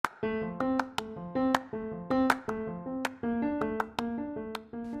I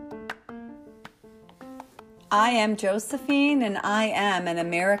am Josephine, and I am an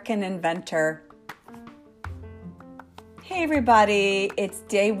American inventor. Hey everybody, it's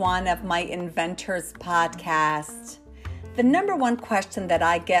day one of my Inventors podcast. The number one question that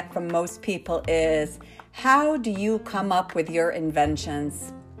I get from most people is, how do you come up with your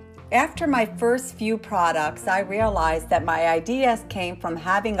inventions? After my first few products, I realized that my ideas came from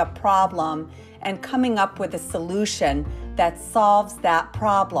having a problem and coming up with a solution that solves that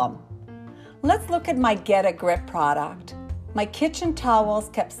problem. Let's look at my Get a Grip product. My kitchen towels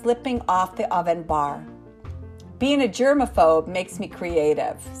kept slipping off the oven bar. Being a germaphobe makes me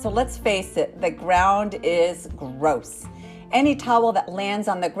creative. So let's face it, the ground is gross. Any towel that lands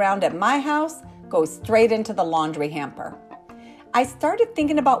on the ground at my house goes straight into the laundry hamper. I started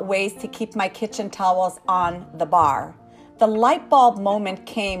thinking about ways to keep my kitchen towels on the bar. The light bulb moment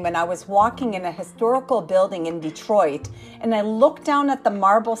came when I was walking in a historical building in Detroit, and I looked down at the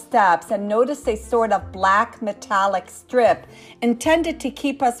marble steps and noticed a sort of black metallic strip intended to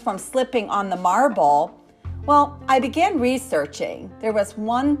keep us from slipping on the marble. Well, I began researching. There was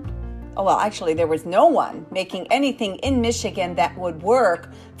no one making anything in Michigan that would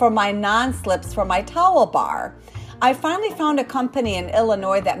work for my non-slips for my towel bar. I finally found a company in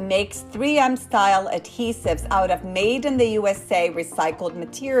Illinois that makes 3M style adhesives out of made in the USA recycled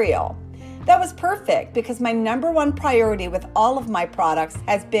material. That was perfect because my number one priority with all of my products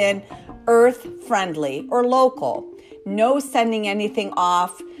has been earth friendly or local. No sending anything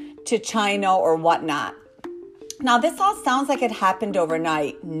off to China or whatnot. Now this all sounds like it happened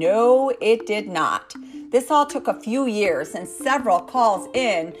overnight. No, it did not. This all took a few years and several calls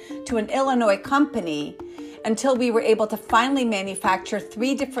in to an Illinois company until we were able to finally manufacture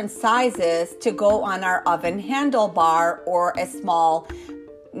 3 different sizes to go on our oven handle bar or a small,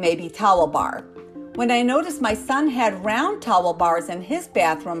 maybe towel bar. When I noticed my son had round towel bars in his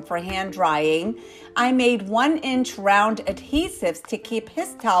bathroom for hand drying, I made 1-inch round adhesives to keep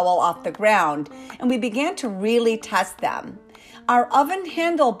his towel off the ground, and we began to really test them. Our oven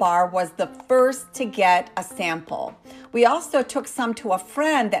handle bar was the first to get a sample. We also took some to a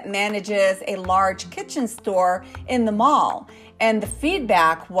friend that manages a large kitchen store in the mall, and the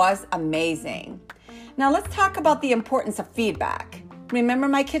feedback was amazing. Now let's talk about the importance of feedback. Remember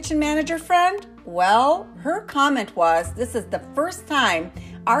my kitchen manager friend? Well, her comment was, this is the first time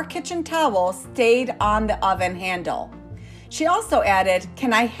our kitchen towel stayed on the oven handle. She also added,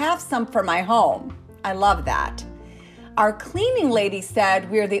 can I have some for my home? I love that. Our cleaning lady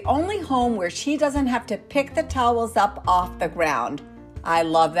said we're the only home where she doesn't have to pick the towels up off the ground. I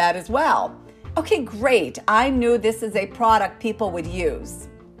love that as well. Okay, great. I knew this is a product people would use.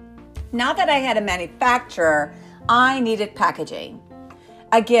 Now that I had a manufacturer, I needed packaging.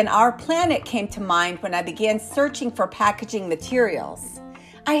 Again, our planet came to mind when I began searching for packaging materials.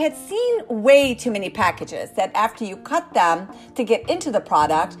 I had seen way too many packages that after you cut them to get into the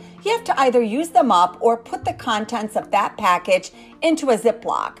product, you have to either use them up or put the contents of that package into a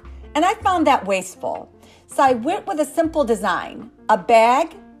Ziploc. And I found that wasteful. So I went with a simple design, a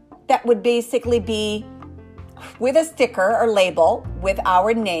bag that would basically be with a sticker or label with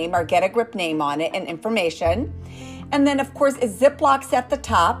our name, our Get a Grip name on it and information. And then, of course, is Ziplocs at the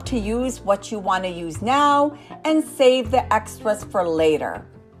top to use what you want to use now and save the extras for later.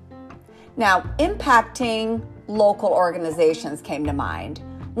 Now, impacting local organizations came to mind.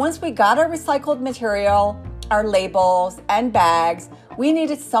 Once we got our recycled material, our labels, and bags, we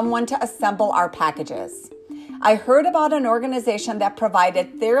needed someone to assemble our packages. I heard about an organization that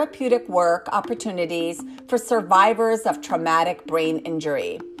provided therapeutic work opportunities for survivors of traumatic brain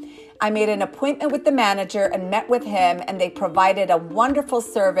injury. I made an appointment with the manager and met with him, and they provided a wonderful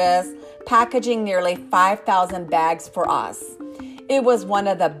service, packaging nearly 5,000 bags for us. It was one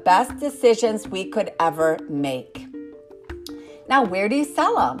of the best decisions we could ever make. Now, where do you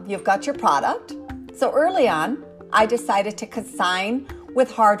sell them? You've got your product. So early on, I decided to consign with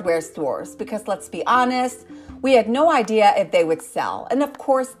hardware stores because let's be honest, we had no idea if they would sell. And of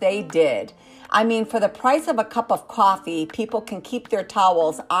course they did. I mean, for the price of a cup of coffee, people can keep their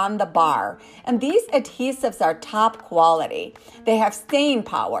towels on the bar. And these adhesives are top quality. They have staying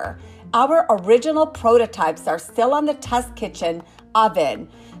power. Our original prototypes are still on the test kitchen oven,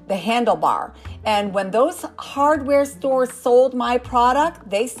 the handlebar. And when those hardware stores sold my product,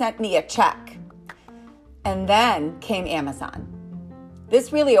 they sent me a check. And then came Amazon.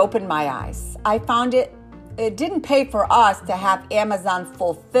 This really opened my eyes. I found it didn't pay for us to have Amazon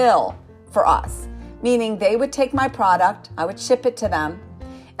fulfill for us, meaning they would take my product, I would ship it to them,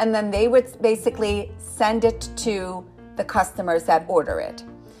 and then they would basically send it to the customers that order it.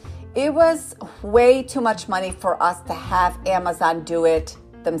 It was way too much money for us to have Amazon do it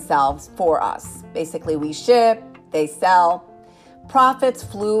themselves for us. Basically, we ship, they sell. Profits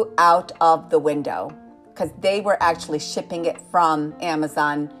flew out of the window because they were actually shipping it from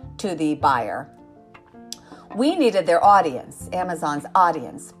Amazon to the buyer. We needed their audience, Amazon's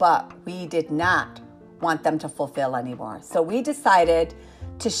audience, but we did not want them to fulfill anymore. So we decided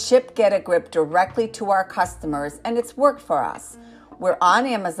to ship Get a Grip directly to our customers, and it's worked for us. We're on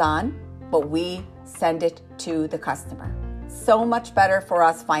Amazon, but we send it to the customer. So much better for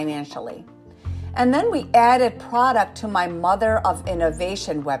us financially. And then we added product to my Mother of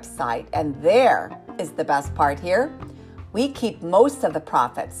Innovation website, and there is the best part here. We keep most of the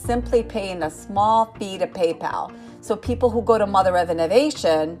profits, simply paying a small fee to PayPal. So people who go to Mother of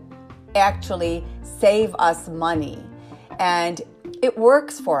Innovation actually save us money, and it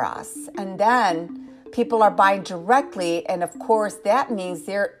works for us. And then people are buying directly, and of course that means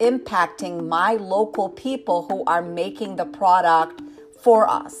they're impacting my local people who are making the product for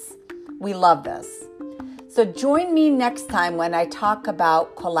us. We love this. So join me next time when I talk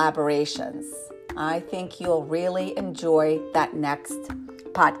about collaborations. I think you'll really enjoy that next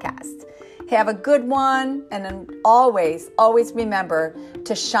podcast. Have a good one, and always remember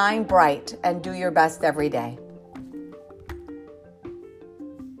to shine bright and do your best every day.